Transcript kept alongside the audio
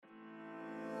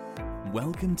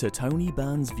Welcome to Tony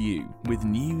Burns View with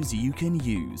news you can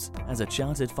use. As a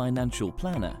chartered financial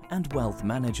planner and wealth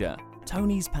manager,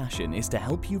 Tony's passion is to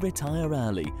help you retire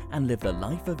early and live the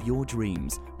life of your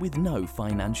dreams with no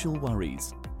financial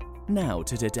worries. Now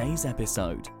to today's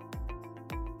episode.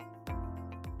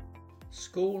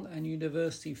 School and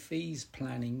university fees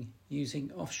planning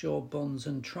using offshore bonds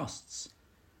and trusts.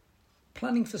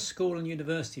 Planning for school and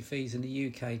university fees in the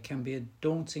UK can be a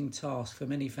daunting task for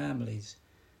many families.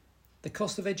 The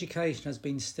cost of education has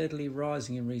been steadily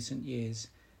rising in recent years,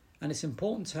 and it's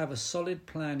important to have a solid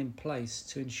plan in place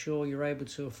to ensure you're able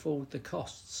to afford the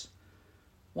costs.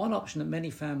 One option that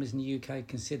many families in the UK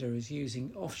consider is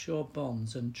using offshore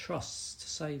bonds and trusts to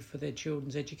save for their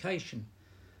children's education.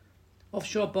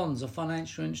 Offshore bonds are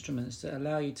financial instruments that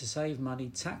allow you to save money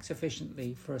tax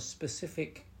efficiently for a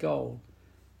specific goal,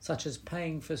 such as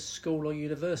paying for school or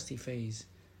university fees.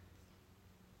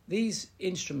 These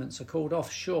instruments are called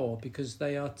offshore because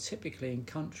they are typically in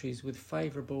countries with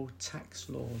favourable tax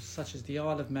laws, such as the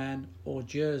Isle of Man or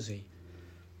Jersey.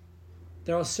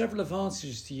 There are several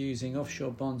advantages to using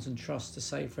offshore bonds and trusts to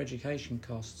save for education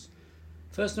costs.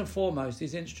 First and foremost,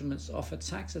 these instruments offer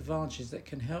tax advantages that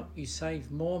can help you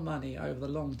save more money over the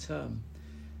long term.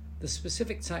 The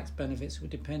specific tax benefits will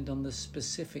depend on the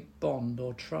specific bond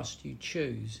or trust you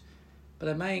choose, but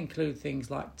they may include things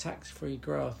like tax-free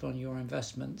growth on your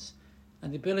investments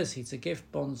and the ability to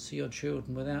gift bonds to your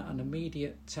children without an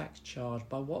immediate tax charge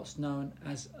by what's known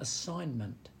as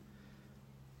assignment.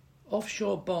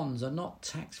 Offshore bonds are not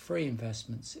tax-free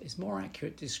investments. It's more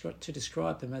accurate to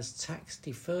describe them as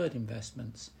tax-deferred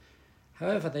investments.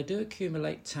 However, they do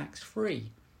accumulate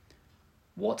tax-free.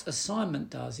 What assignment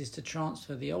does is to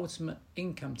transfer the ultimate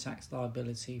income tax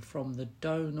liability from the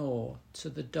donor to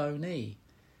the donee.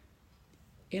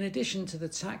 In addition to the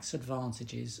tax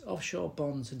advantages, offshore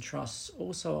bonds and trusts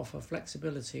also offer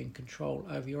flexibility and control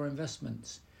over your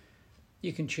investments.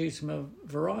 You can choose from a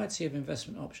variety of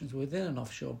investment options within an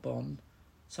offshore bond,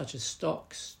 such as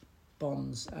stocks,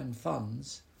 bonds and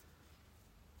funds,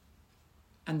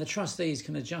 and the trustees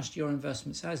can adjust your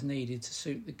investments as needed to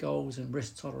suit the goals and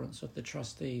risk tolerance of the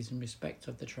trustees in respect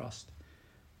of the trust.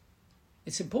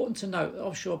 It's important to note that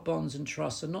offshore bonds and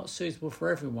trusts are not suitable for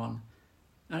everyone,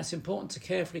 and it's important to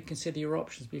carefully consider your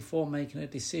options before making a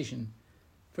decision.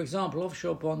 For example,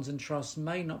 offshore bonds and trusts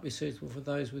may not be suitable for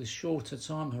those with shorter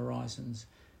time horizons,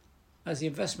 as the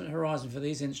investment horizon for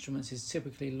these instruments is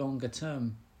typically longer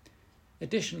term.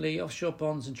 Additionally, offshore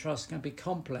bonds and trusts can be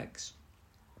complex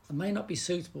and may not be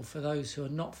suitable for those who are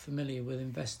not familiar with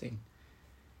investing.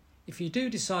 If you do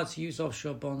decide to use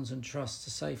offshore bonds and trusts to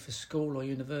save for school or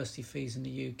university fees in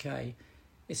the UK,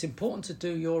 it's important to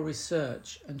do your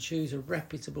research and choose a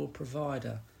reputable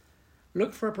provider.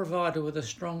 Look for a provider with a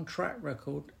strong track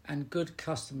record and good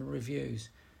customer reviews,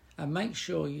 and make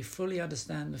sure you fully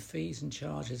understand the fees and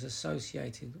charges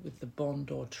associated with the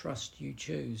bond or trust you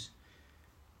choose.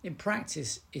 In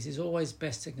practice, it is always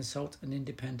best to consult an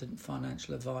independent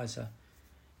financial advisor.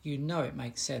 You know it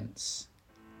makes sense.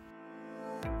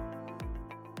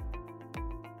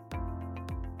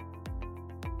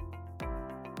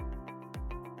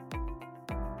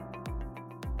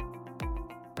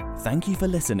 Thank you for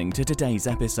listening to today's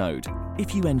episode.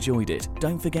 If you enjoyed it,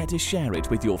 don't forget to share it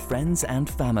with your friends and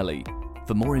family.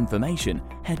 For more information,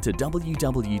 head to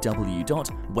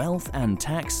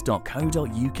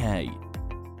www.wealthandtax.co.uk.